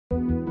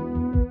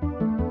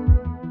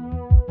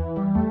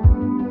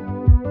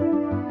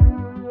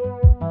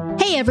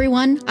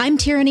everyone, I'm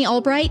Tyranny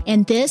Albright,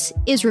 and this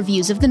is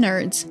Reviews of the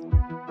Nerds.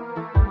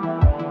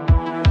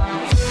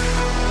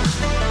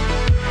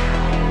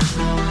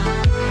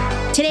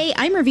 Today,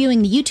 I'm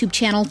reviewing the YouTube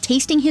channel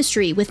Tasting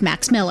History with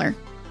Max Miller.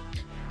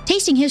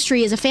 Tasting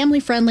History is a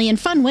family-friendly and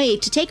fun way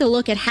to take a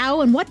look at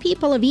how and what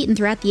people have eaten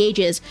throughout the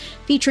ages,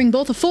 featuring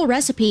both a full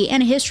recipe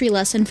and a history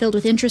lesson filled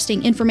with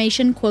interesting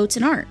information, quotes,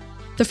 and art.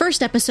 The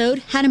first episode,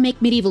 How to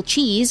Make Medieval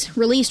Cheese,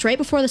 released right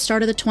before the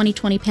start of the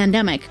 2020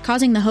 pandemic,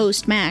 causing the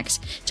host, Max,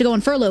 to go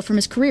on furlough from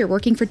his career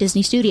working for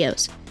Disney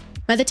Studios.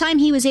 By the time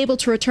he was able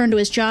to return to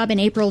his job in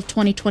April of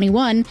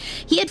 2021,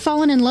 he had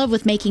fallen in love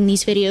with making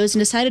these videos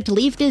and decided to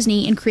leave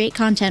Disney and create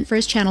content for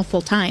his channel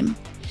full-time.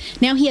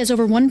 Now he has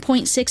over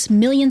 1.6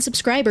 million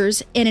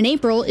subscribers, and in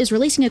April is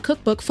releasing a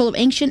cookbook full of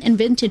ancient and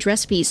vintage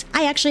recipes.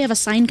 I actually have a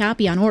signed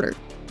copy on order.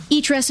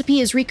 Each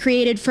recipe is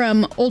recreated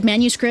from old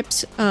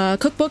manuscripts,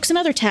 cookbooks, and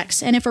other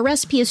texts, and if a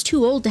recipe is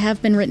too old to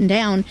have been written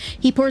down,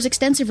 he pours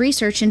extensive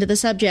research into the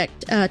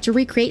subject to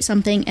recreate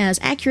something as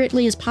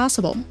accurately as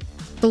possible.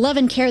 The love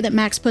and care that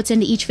Max puts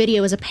into each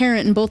video is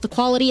apparent in both the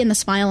quality and the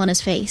smile on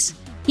his face.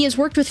 He has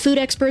worked with food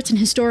experts and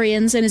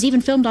historians, and has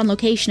even filmed on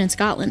location in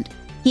Scotland.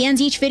 He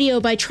ends each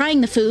video by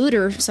trying the food,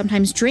 or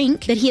sometimes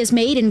drink, that he has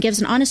made and gives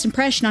an honest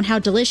impression on how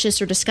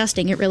delicious or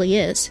disgusting it really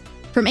is.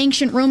 From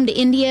ancient Rome to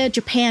India,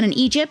 Japan, and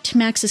Egypt,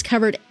 Max has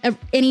covered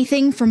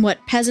anything from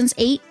what peasants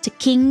ate to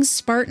kings,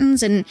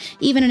 Spartans, and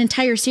even an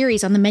entire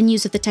series on the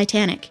menus of the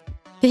Titanic.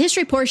 The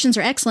history portions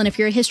are excellent if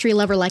you're a history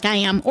lover like I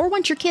am, or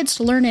want your kids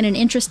to learn in an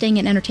interesting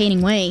and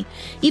entertaining way.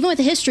 Even with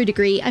a history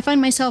degree, I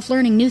find myself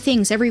learning new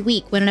things every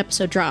week when an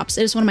episode drops.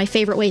 It is one of my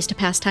favorite ways to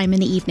pass time in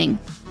the evening.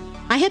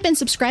 I have been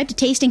subscribed to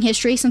Tasting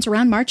History since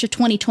around March of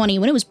 2020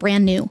 when it was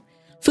brand new.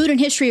 Food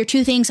and history are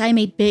two things I am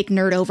a big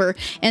nerd over,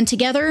 and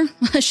together,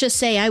 let's just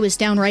say I was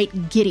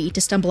downright giddy to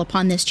stumble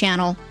upon this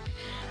channel.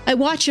 I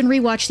watch and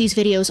rewatch these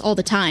videos all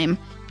the time.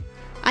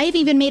 I have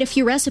even made a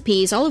few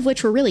recipes, all of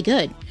which were really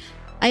good.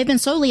 I have been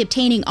slowly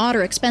obtaining odd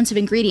or expensive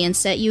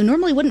ingredients that you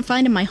normally wouldn't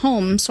find in my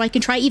home, so I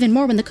can try even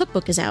more when the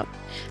cookbook is out.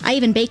 I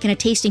even bake in a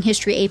Tasting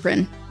History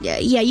apron. Yeah,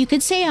 you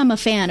could say I'm a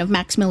fan of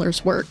Max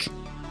Miller's work.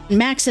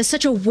 Max has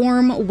such a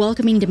warm,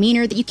 welcoming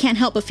demeanor that you can't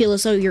help but feel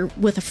as though you're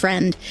with a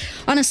friend.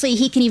 Honestly,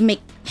 he can even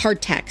make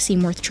hardtack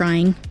seem worth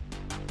trying.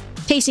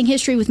 Tasting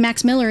History with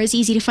Max Miller is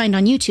easy to find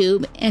on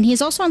YouTube, and he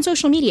is also on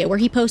social media where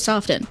he posts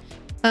often.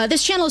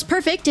 This channel is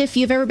perfect if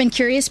you've ever been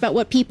curious about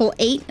what people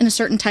ate in a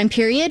certain time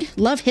period,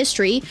 love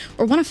history,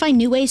 or want to find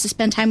new ways to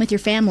spend time with your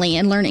family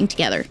and learning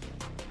together.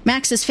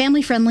 Max is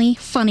family-friendly,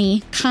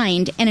 funny,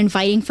 kind, and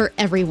inviting for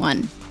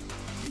everyone.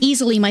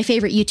 Easily my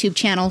favorite YouTube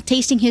channel,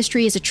 Tasting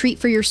History is a treat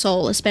for your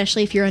soul,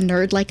 especially if you're a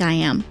nerd like I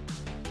am.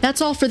 That's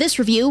all for this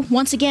review.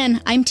 Once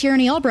again, I'm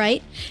Tyranny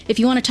Albright. If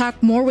you want to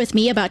talk more with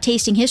me about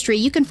Tasting History,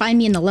 you can find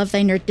me in the Love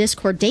Thy Nerd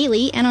Discord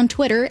daily and on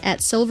Twitter at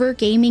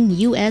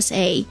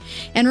SilverGamingUSA.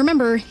 And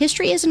remember,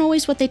 history isn't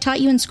always what they taught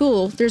you in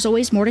school. There's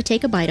always more to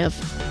take a bite of.